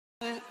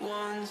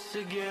once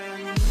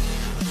again.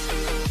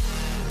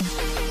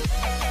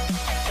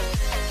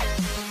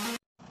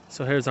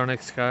 So here's our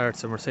next car.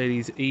 It's a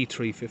Mercedes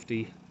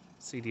E350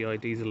 CDI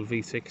diesel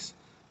V6,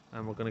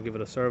 and we're going to give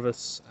it a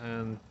service,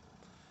 and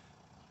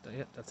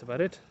yeah, that's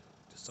about it.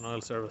 Just an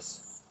oil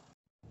service.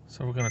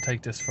 So we're going to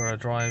take this for a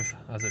drive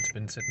as it's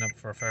been sitting up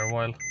for a fair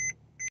while.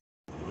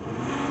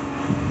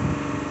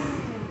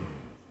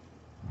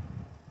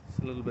 It's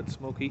a little bit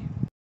smoky.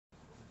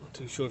 Not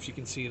too sure if you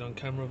can see it on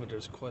camera, but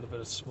there's quite a bit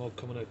of smoke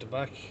coming out the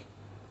back.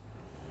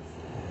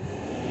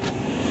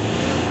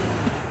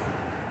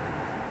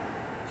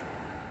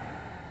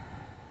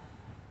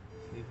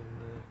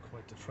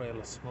 Quite the trail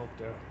of smoke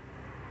there.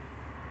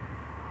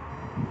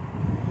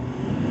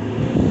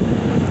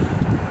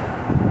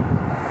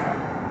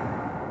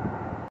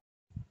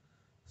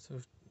 So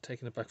we've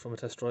taken it back from a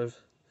test drive.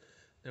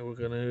 Now we're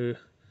going to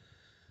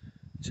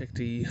check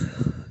the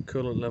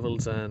coolant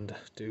levels and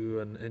do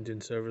an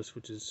engine service,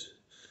 which is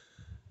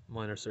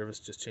minor service,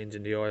 just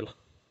changing the oil.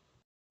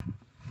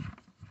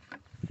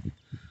 And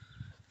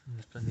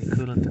there's plenty of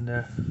coolant in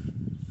there.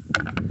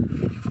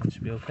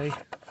 Should be okay.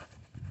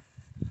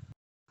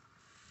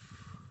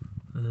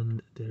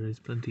 And there is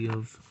plenty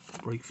of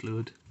brake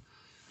fluid.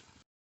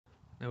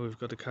 Now we've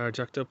got the car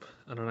jacked up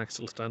and an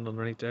axle stand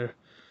underneath there,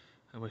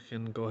 and we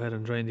can go ahead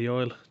and drain the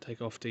oil,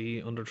 take off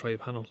the under tray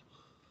panel.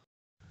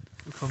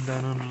 We come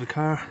down under the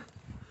car,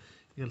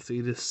 you'll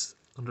see this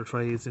under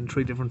tray is in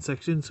 3 different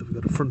sections. So we've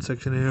got a front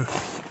section here,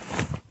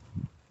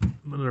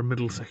 another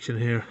middle section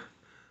here,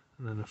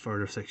 and then a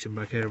further section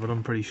back here, but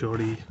I'm pretty sure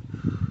the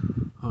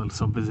oil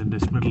sump is in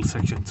this middle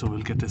section, so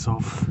we'll get this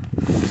off.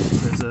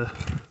 There's a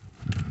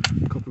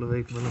couple of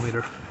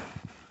 8mm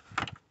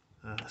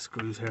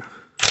screws here,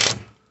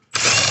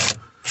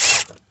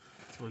 so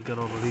we'll get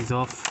all of these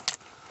off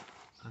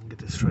and get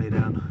this tray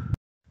down.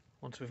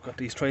 Once we've got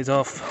these trays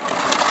off,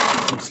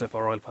 we'll slip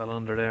our oil pan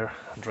under there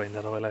and drain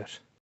that oil out.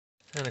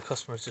 And the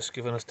customer's just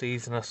given us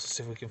these and asked us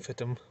if we can fit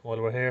them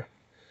while we're here.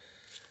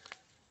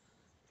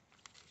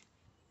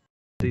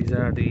 These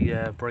are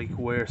the brake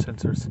wear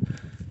sensors.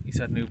 He's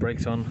had new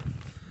brakes on,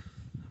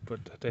 but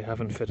they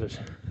haven't fitted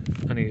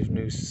any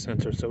new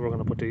sensors, so we're going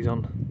to put these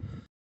on.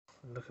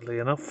 Luckily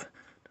enough,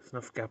 there's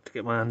enough gap to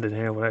get my hand in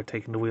here without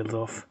taking the wheels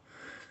off,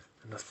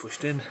 and that's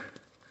pushed in.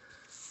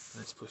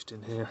 That's pushed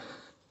in here.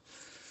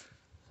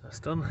 That's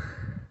done.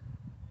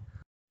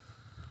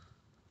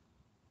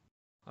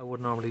 I would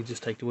normally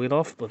just take the wheel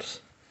off, but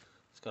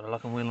it's got a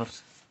locking wheel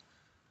nut,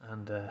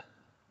 and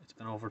it's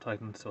been over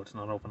tightened, so it's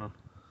not opening.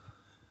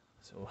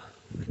 So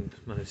we can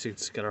manage to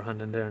just get our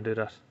hand in there and do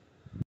that.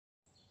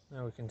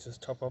 Now we can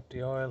just top up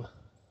the oil.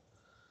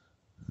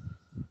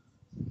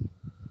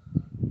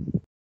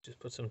 Just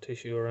put some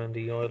tissue around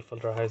the oil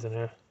filter housing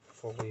here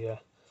before we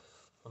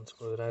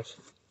unscrew it out.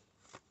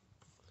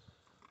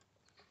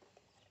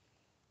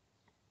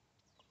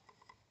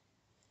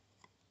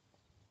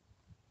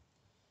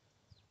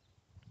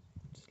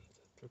 Just let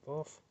that drip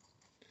off.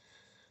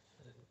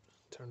 And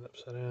turn it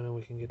upside down and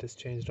we can get this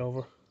changed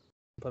over.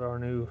 Put our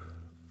new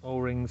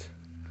O-rings,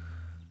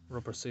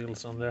 rubber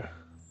seals on there.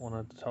 One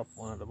at the top,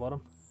 one at the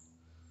bottom.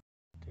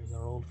 There's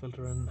our old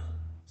filter and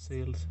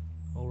seals,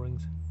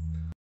 O-rings.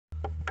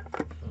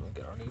 And we'll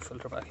get our new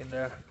filter back in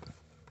there.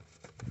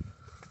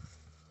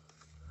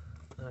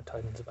 And it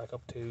tightens it back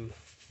up to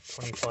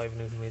 25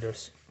 Newton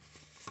meters.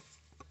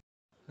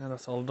 Now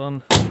that's all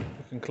done,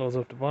 we can close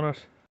up the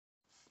bonnet.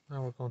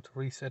 Now we're going to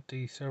reset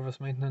the service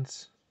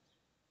maintenance.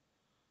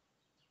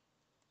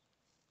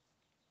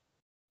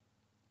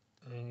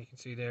 And you can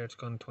see there it's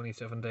gone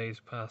 27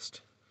 days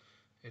past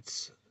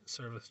its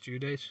service due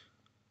date.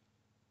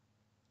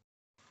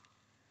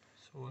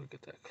 So we'll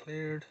get that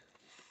cleared.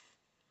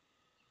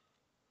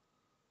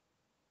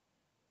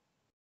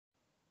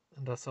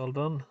 And that's all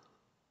done.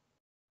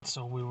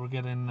 So we were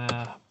getting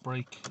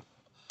brake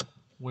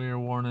wear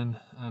warning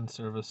and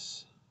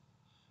service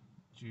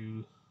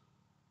due.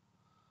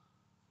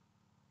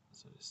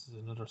 So this is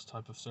another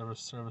type of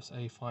service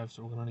A5,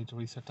 so we're going to need to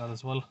reset that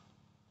as well.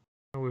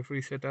 Now we've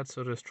reset that,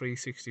 so there's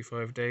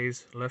 365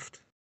 days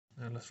left.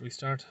 Now let's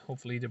restart.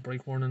 Hopefully the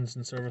brake warnings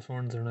and service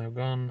warnings are now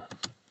gone.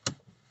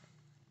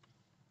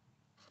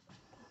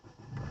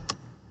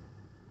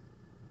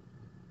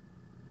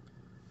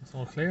 It's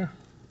all clear.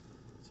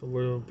 So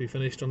we'll be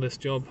finished on this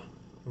job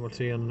and we'll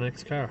see you on the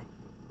next car.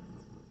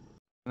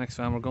 The next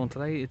van we're going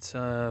today, it's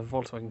a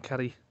Volkswagen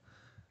Caddy,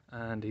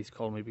 and he's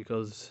called me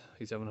because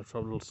he's having a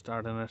trouble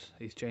starting it.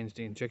 He's changed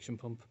the injection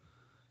pump,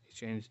 he's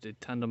changed the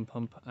tandem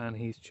pump, and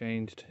he's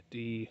changed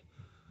the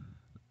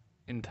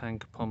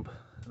in-tank pump,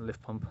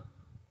 lift pump.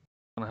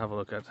 I'm going to have a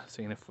look at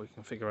seeing if we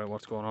can figure out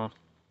what's going on.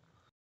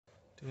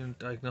 Doing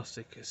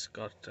diagnostic, it's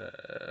got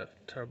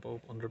turbo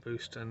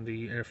underboost and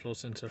the airflow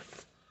sensor.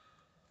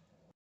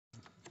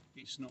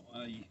 It's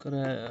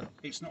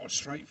not a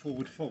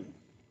straightforward fault.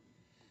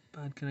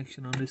 Bad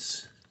connection on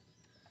this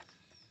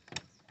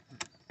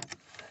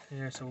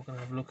here, so we're going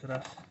to have a look at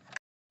that.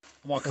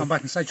 I might come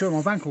back and say, join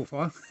my van call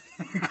fire.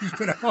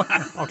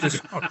 I've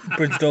just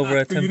bridged over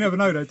a You never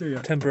know though, do you?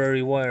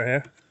 temporary wire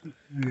here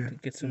Yeah.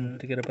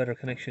 to get a better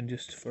connection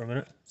just for a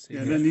minute. See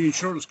Yeah, here. then the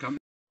insurance company.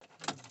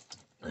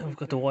 Now we've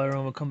got the wire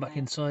on, we'll come back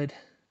inside.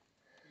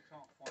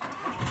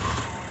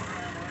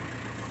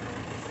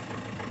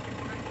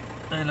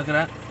 And look at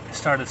that, it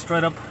started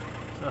straight up,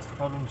 so that's the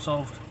problem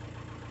solved.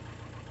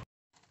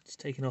 It's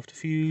taking off the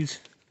fuse.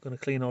 I'm going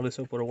to clean all this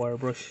up with a wire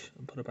brush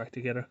and put it back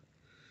together.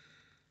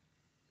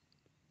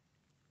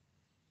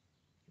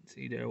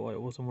 See there why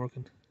it wasn't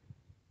working.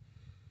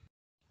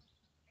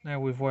 Now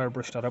we've wire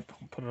brushed that up,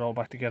 put it all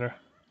back together,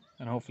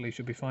 and hopefully it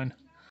should be fine.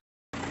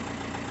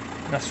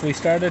 That's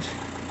restarted,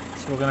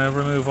 so we're going to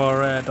remove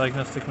our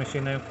diagnostic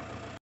machine now.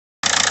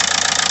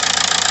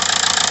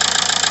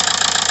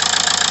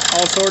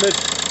 All sorted.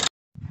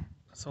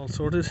 That's all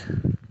sorted,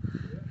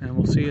 and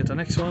we'll see you at the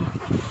next one,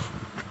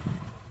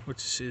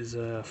 which is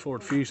a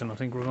Ford Fusion, I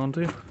think we're going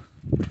to.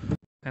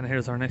 And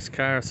here's our next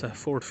car. It's a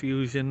Ford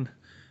Fusion,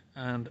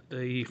 and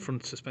the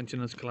front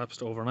suspension has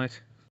collapsed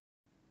overnight.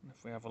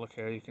 If we have a look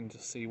here, you can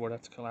just see where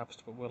that's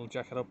collapsed, but we'll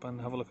jack it up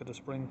and have a look at the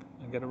spring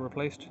and get it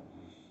replaced.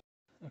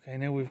 Okay,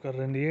 now we've got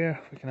it in the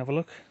air, we can have a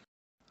look.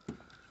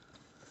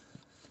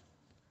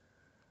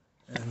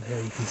 And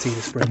here you can see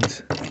the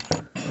springs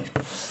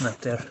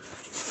snapped there,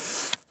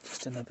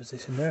 just in that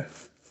position there.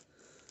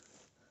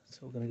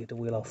 So we're going to get the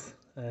wheel off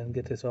and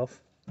get this off.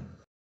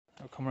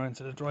 I'll come around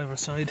to the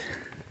driver's side,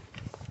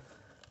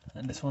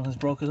 and this one is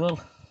broke as well.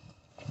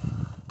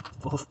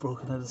 Both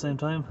broken at the same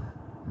time.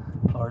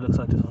 Or it looks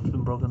like this one's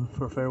been broken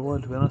for a fair while,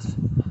 to be honest.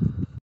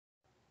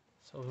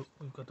 So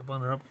we've got the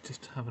bonnet up,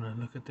 just having a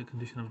look at the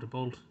condition of the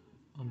bolt.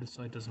 On this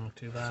side doesn't look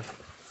too bad.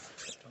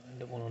 And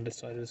the one on this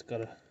side has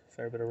got a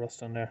fair bit of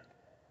rust on there.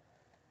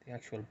 The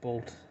actual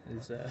bolt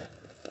is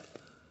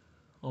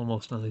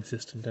almost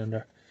non-existent down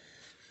there.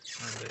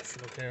 And if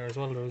you look here as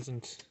well, there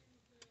isn't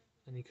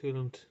any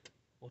coolant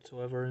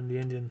whatsoever in the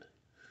engine.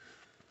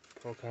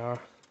 Poor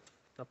car,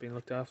 not being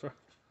looked after.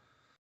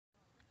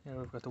 Yeah,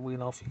 we've got the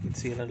wheel off, you can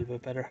see a little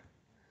bit better.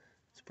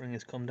 Spring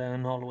has come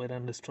down all the way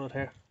down the strut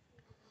here.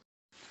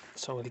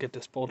 So we'll get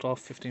this bolt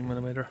off,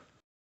 15mm.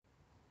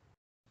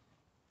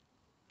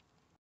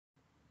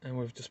 And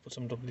we've just put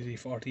some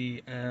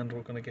WD-40, and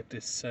we're going to get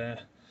this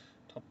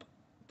top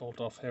bolt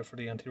off here for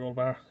the anti-roll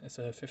bar. It's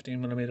a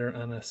 15mm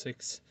and a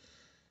 6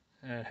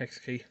 hex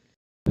key.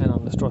 And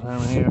on the strut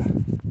hammer here,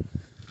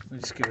 we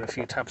just give it a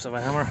few taps of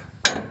a hammer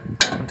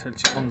until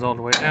she comes all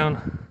the way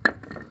down.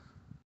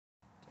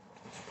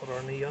 Just put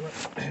our knee on it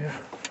here,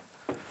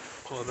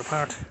 pull it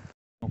apart.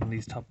 Open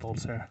these top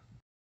bolts here.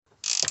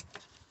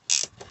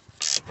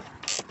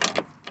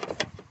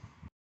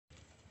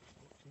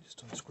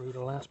 Just unscrew the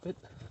last bit.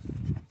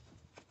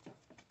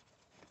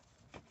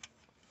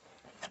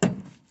 And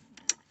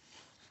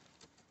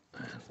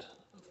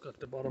I've got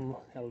the bottom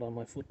held on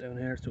my foot down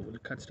here, so we'll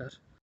catch that.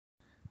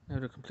 Now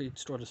the complete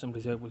strut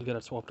assembly's out, we'll get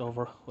it swapped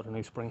over with a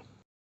new spring.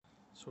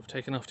 So we've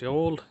taken off the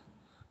old,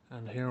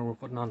 and here we're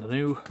putting on the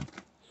new.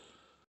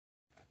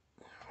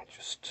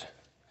 Just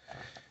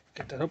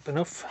get that up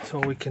enough so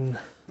we can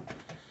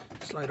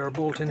slide our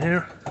bolt in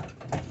here.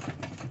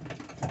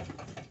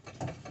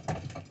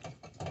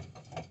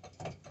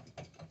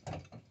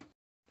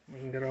 We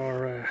can get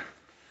our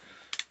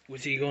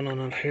whizzy gun on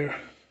it here.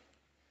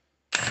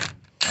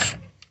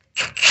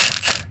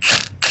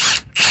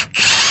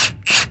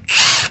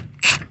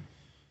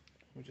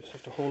 We just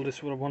have to hold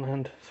this with one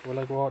hand, so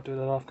we'll go out do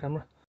that off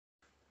camera.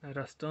 Now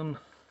that's done,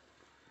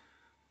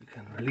 we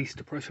can release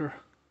the pressure,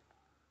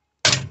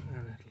 and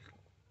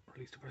it'll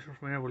release the pressure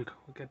from here. We'll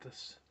get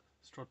this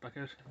strut back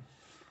out.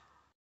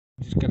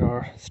 Just get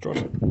our strut,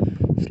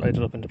 slide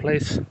it up into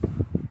place, and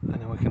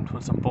then we can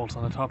put some bolts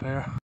on the top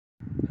here.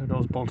 Now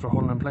those bolts are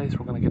holding in place,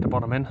 we're going to get the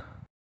bottom in.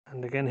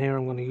 And again here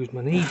I'm going to use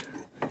my knee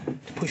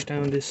to push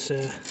down this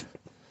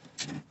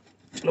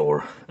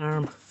lower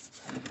arm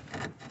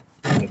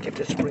and get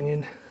this spring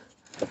in.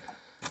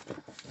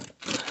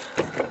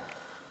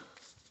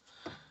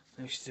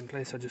 Now she's in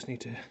place, I just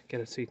need to get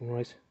it seating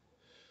right.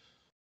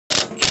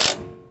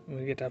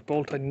 We'll get that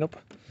bolt tightened up.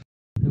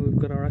 Now we've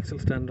got our axle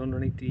stand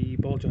underneath the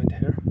ball joint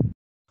here.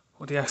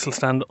 With the axle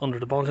stand under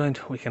the ball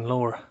joint, we can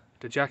lower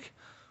the jack,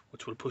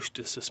 which will push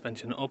the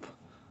suspension up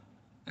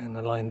and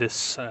align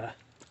this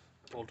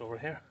bolt over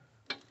here.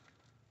 So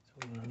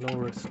we're going to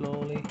lower it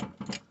slowly.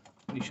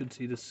 You should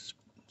see the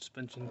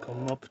suspension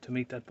come up to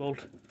meet that bolt.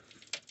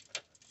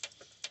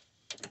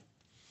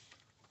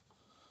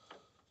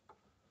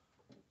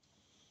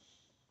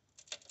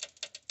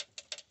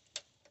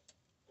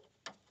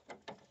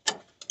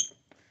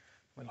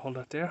 We'll hold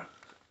that there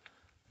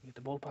and get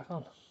the bolt back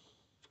on.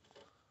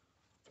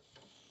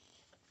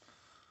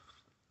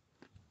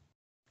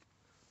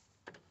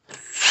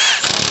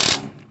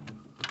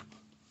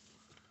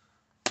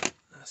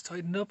 That's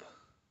tightened up.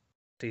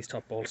 These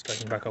top bolts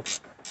tighten back up.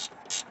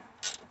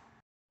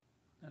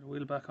 Now the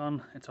wheel back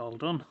on, it's all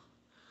done.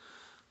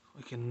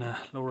 We can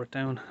lower it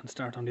down and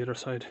start on the other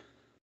side.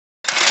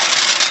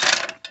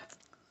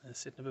 It's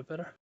sitting a bit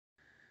better.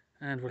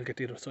 And we'll get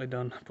the other side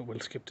done, but we'll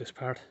skip this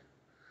part.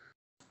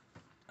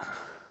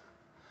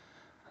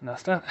 And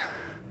that's that.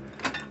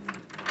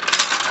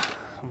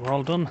 And we're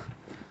all done.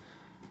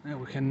 Now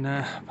we can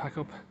pack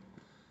up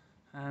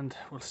and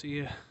we'll see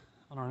you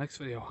on our next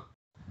video.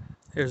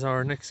 Here's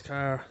our next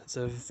car. It's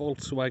a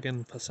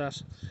Volkswagen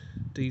Passat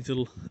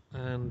diesel,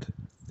 and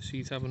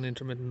she's having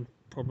intermittent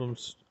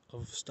problems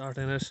of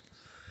starting it,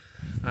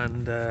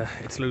 and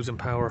it's losing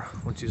power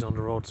when she's on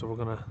the road, so we're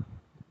gonna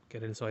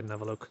get inside and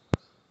have a look.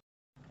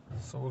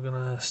 So we're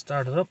gonna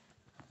start it up.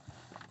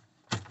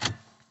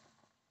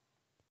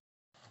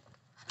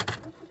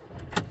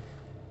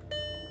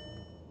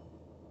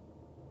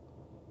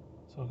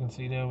 So you can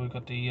see there we've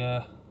got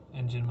the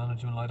engine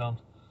management light on,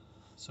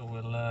 so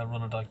we'll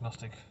run a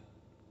diagnostic,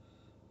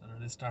 and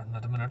it is starting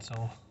at the minute,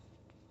 so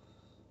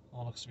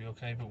all looks to be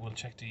okay, but we'll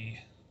check the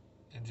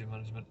engine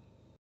management.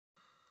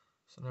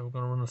 So now we're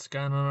going to run a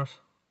scan on it.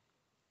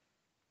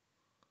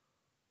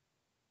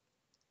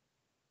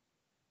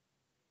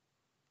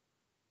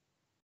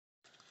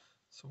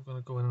 So we're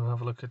going to go in and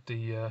have a look at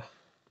the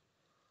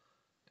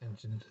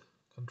engine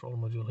control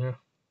module here.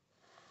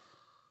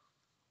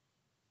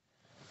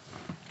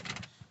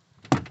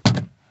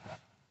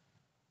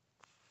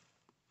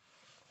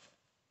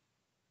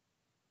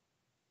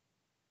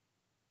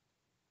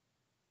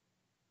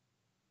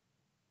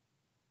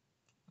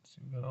 So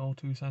we've got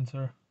O2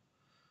 sensor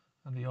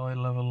and the oil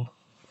level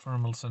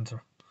thermal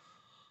sensor.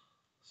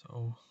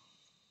 So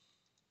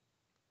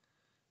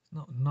it's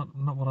not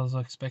what I was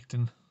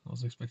expecting. I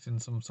was expecting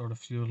some sort of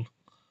fuel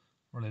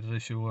related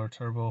issue or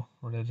turbo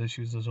related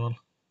issues as well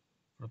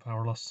for the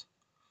power loss.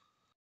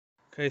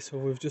 Okay, so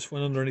we've just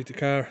went underneath the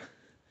car,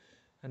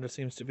 and there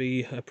seems to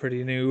be a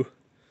pretty new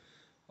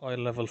oil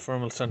level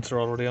thermal sensor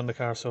already on the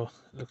car, so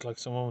it looked like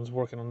someone's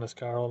working on this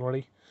car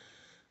already.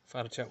 I've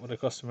had a chat with a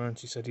customer and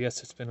she said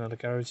yes, it's been at the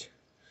garage.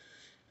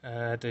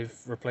 They've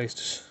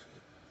replaced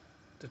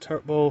the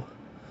turbo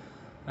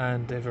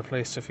and they've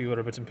replaced a few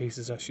other bits and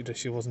pieces that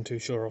she wasn't too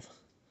sure of.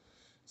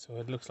 So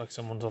it looks like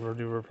someone's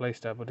already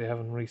replaced that, but they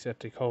haven't reset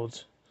the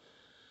codes.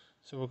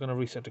 So we're going to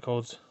reset the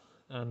codes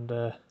and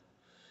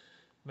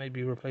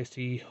maybe replace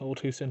the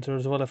O2 sensor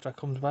as well if that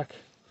comes back.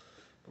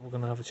 But we're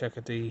going to have a check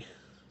at the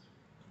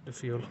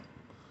fuel,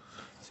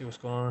 see what's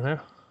going on in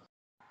here.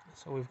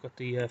 So we've got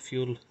the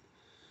fuel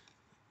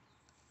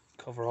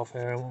cover off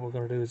here, and what we're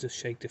going to do is just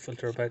shake the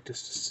filter about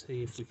just to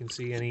see if we can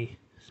see any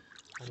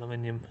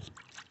aluminium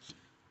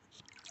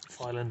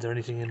filings or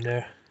anything in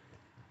there.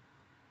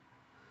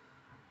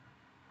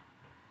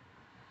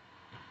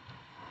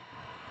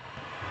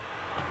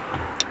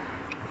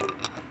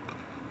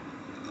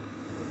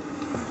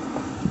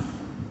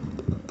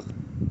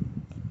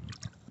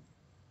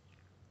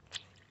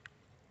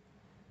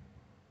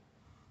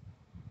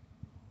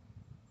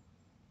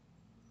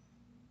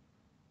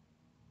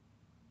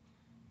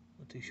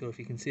 Not too sure if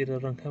you can see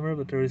that on camera,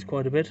 but there is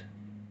quite a bit.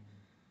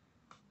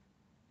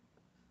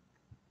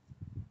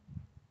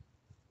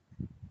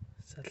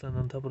 Settling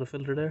on top of the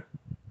filter there.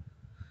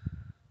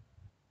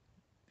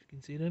 You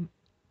can see them.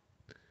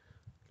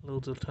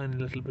 Loads of tiny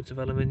little bits of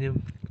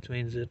aluminium, which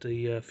means that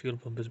the fuel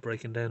pump is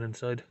breaking down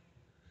inside.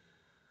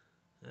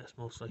 That's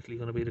most likely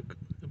going to be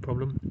the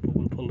problem, but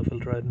we'll pull the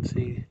filter out and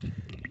see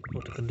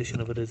what the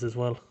condition of it is as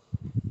well.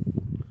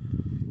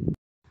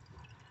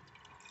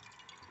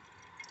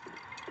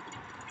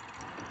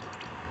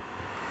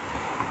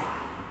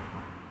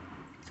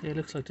 So yeah, it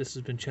looks like this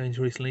has been changed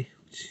recently,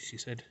 which she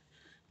said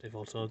they've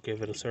also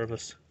gave it a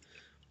service.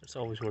 It's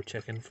always worth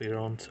checking for your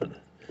own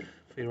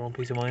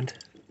peace of mind.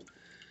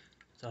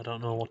 So I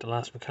don't know what the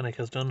last mechanic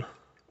has done.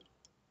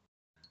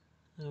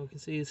 Now we can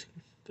see it's a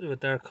bit of a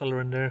dark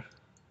colour in there,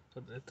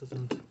 but it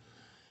doesn't.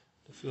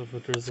 The fuel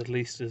filter is at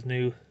least as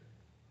new.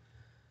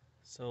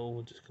 So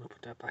we're just going to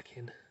put that back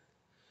in,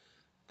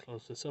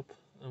 close this up,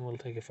 and we'll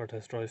take it for a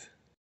test drive.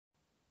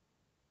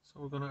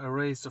 So we're going to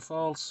erase the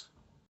faults.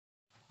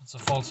 Once the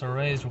faults are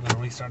erased, we're going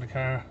to restart the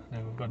car.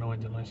 Now we've got no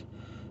engine light,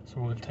 so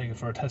we're going to take it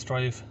for a test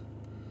drive,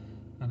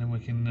 and then we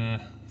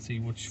can see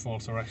which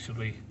faults are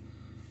actually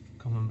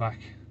coming back.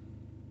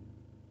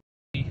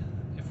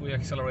 If we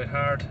accelerate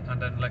hard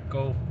and then let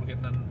go, we're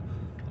getting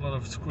a lot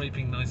of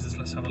scraping noises.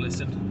 Let's have a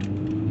listen.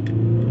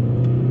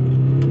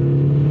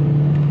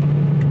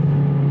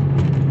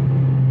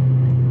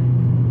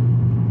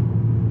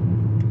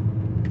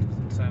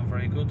 Doesn't sound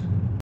very good.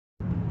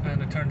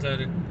 And it turns out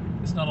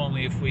it's not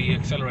only if we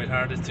accelerate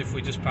hard, it's if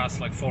we just pass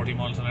like 40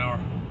 miles an hour.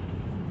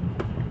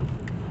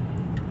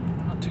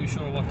 Not too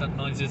sure what that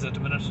noise is at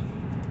the minute.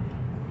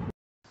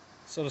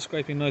 So the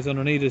scraping noise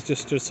underneath is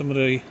just there's some of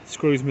the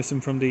screws missing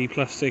from the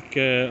plastic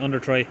under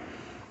tray.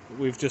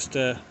 We've just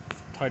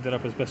tied that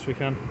up as best we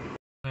can.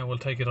 Now we'll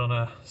take it on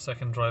a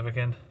second drive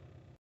again.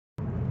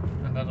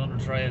 And that under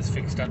tray has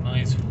fixed that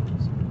noise.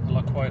 It's a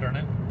lot quieter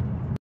now.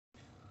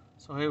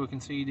 So here we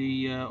can see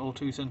the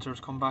O2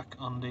 sensors come back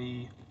on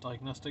the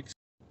diagnostics.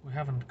 We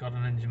haven't got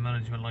an engine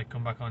management light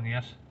come back on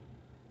yet,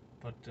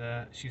 but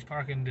she's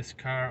parking this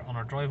car on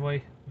our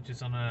driveway, which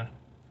is on a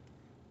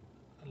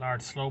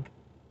large slope,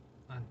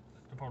 and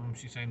the problem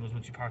she's saying was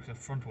when she parked it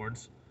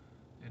frontwards,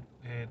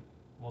 it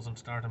wasn't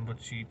starting, but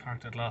she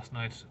parked it last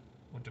night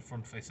with the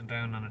front facing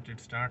down, and it did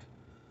start.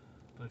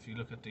 But if you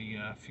look at the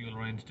fuel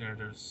range there,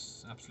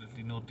 there's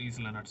absolutely no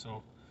diesel in it,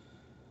 so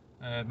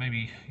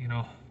maybe, you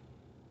know,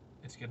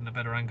 it's getting a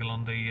better angle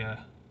on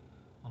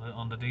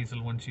the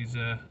diesel when she's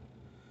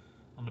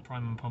on the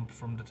priming pump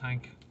from the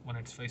tank when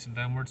it's facing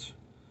downwards.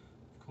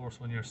 Of course,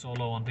 when you're so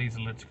low on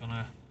diesel, it's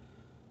gonna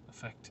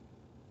affect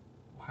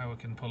how it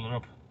can pull it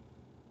up.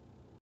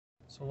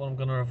 So what I'm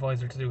gonna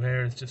advise her to do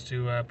here is just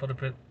to put a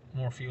bit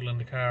more fuel in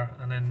the car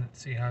and then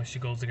see how she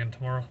goes again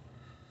tomorrow.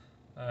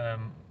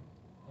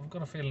 I've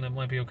got a feeling it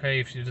might be okay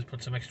if you just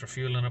put some extra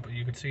fuel in it, but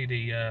you can see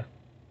the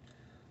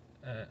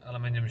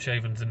aluminium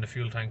shavings in the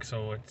fuel tank,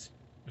 so it's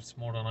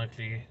more than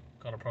likely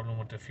got a problem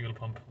with the fuel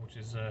pump, which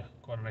is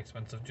quite an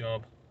expensive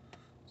job.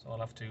 So I'll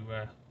have to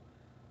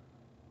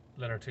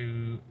let her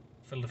to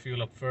fill the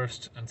fuel up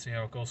first and see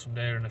how it goes from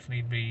there, and if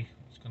need be,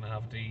 it's going to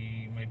have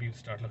maybe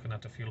start looking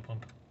at the fuel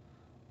pump.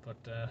 But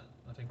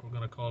I think we're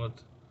going to call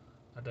it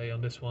a day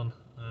on this one,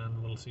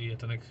 and we'll see you at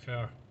the next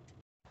car.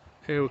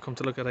 Here we come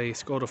to look at a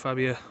Skoda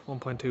Fabia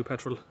 1.2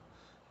 petrol.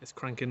 It's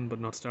cranking but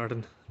not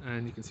starting,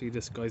 and you can see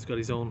this guy's got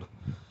his own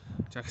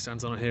jack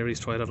stands on it here. He's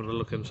tried having a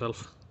look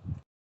himself.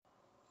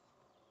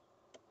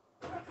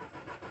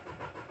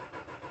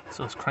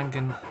 So it's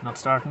cranking, not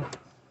starting.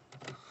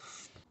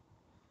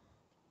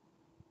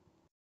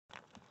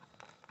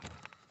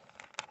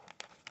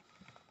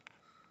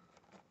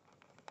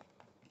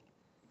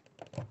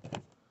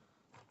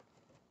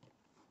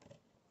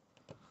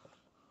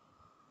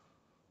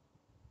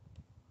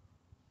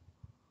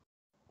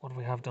 What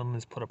we have done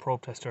is put a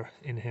probe tester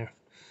in here,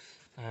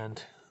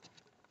 and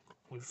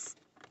we've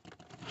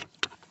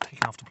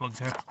taken off the plugs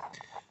here,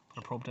 put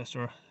a probe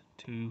tester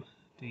to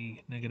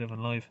the negative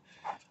and live,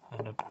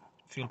 and the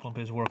fuel pump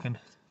is working,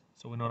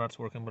 so we know that's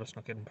working, but it's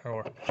not getting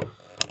power.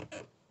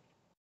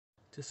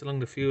 Just along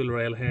the fuel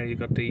rail here, you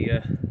got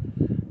the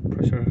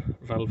pressure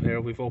valve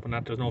here. We've opened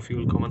that. There's no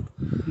fuel coming.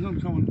 None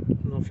coming.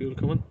 No fuel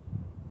coming.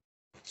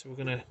 So we're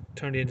going to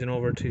turn the engine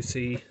over to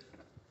see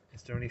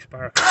is there any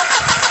spark.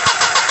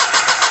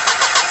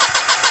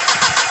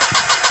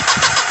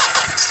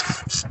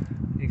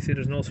 You can see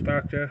there's no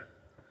spark there,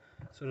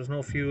 so there's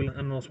no fuel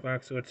and no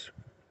spark, so it's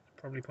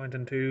probably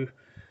pointing to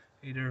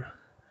either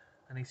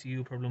an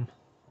ECU problem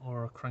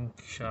or a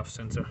crankshaft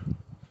sensor.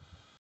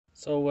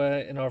 So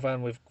in our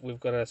van we've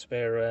got a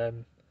spare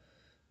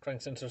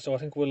crank sensor, so I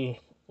think we'll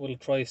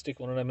try stick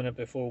one of them in it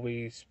before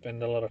we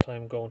spend a lot of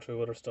time going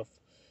through other stuff.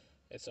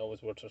 It's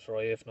always worth a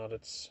try. If not,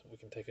 we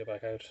can take it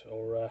back out,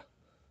 or it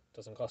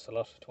doesn't cost a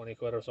lot, 20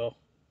 quid or so.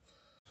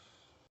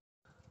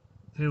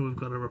 Here we've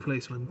got a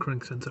replacement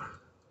crank sensor,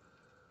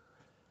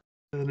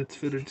 and it's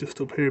fitted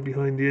just up here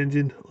behind the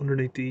engine,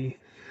 underneath the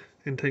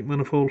intake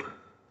manifold.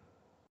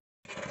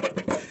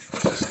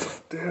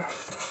 Just there.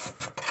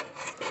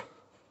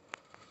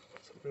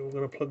 So now we're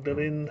going to plug that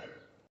in.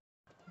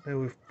 Now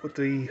we've put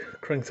the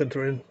crank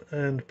sensor in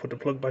and put the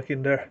plug back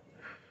in there.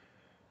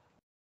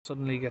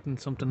 Suddenly getting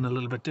something a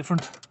little bit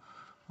different.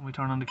 When we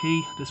turn on the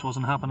key, this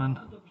wasn't happening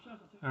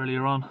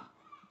earlier on.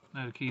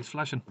 Now the key is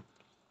flashing.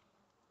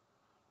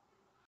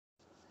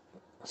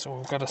 So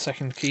we've got a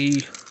second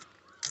key.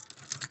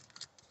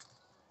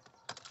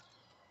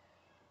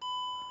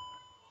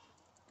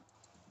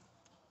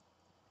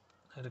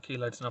 Now the key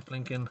light's not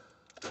blinking.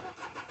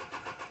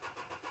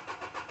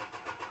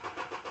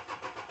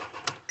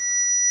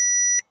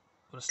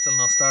 But it's still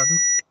not starting.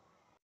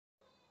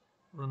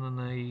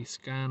 Running a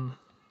scan.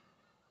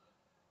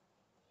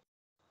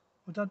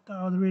 But that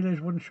the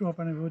relays wouldn't show up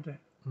anywhere, would they?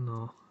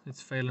 No,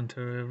 it's failing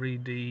to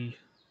read the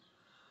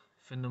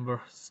VIN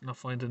number. It's not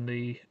finding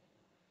the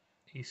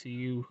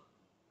ECU.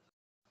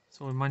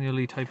 So we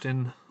manually typed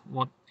in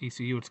what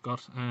ECU it's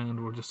got,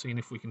 and we're just seeing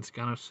if we can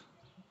scan it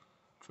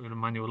through the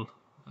manual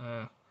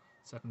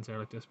settings there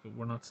like this, but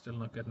we're still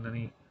not getting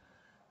any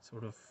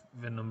sort of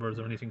VIN numbers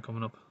or anything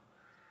coming up.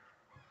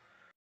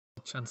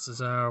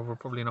 Chances are we're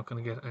probably not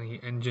going to get any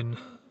engine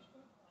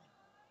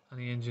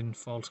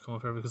faults come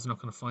up here, because it's not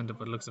going to find it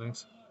by the looks of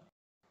things.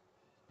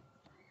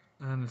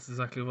 And it's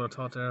exactly what I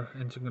thought there.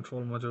 Engine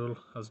control module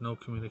has no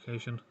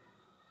communication,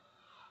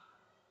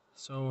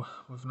 so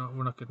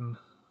we're not getting.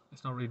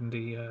 It's not reading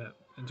the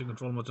engine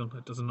control module.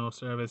 It doesn't know it's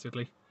there,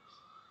 basically.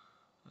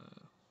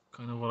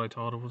 Kind of what I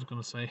thought it was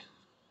going to say.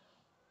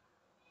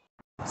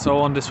 So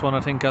on this one,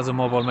 I think as a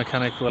mobile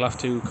mechanic we'll have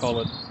to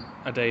call it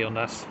a day on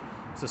that.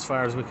 It's as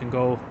far as we can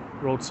go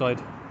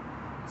roadside.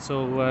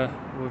 So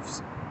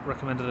we've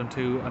recommended them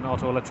to an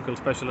auto electrical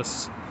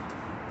specialist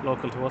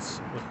local to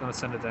us. We're going to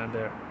send it down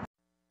there.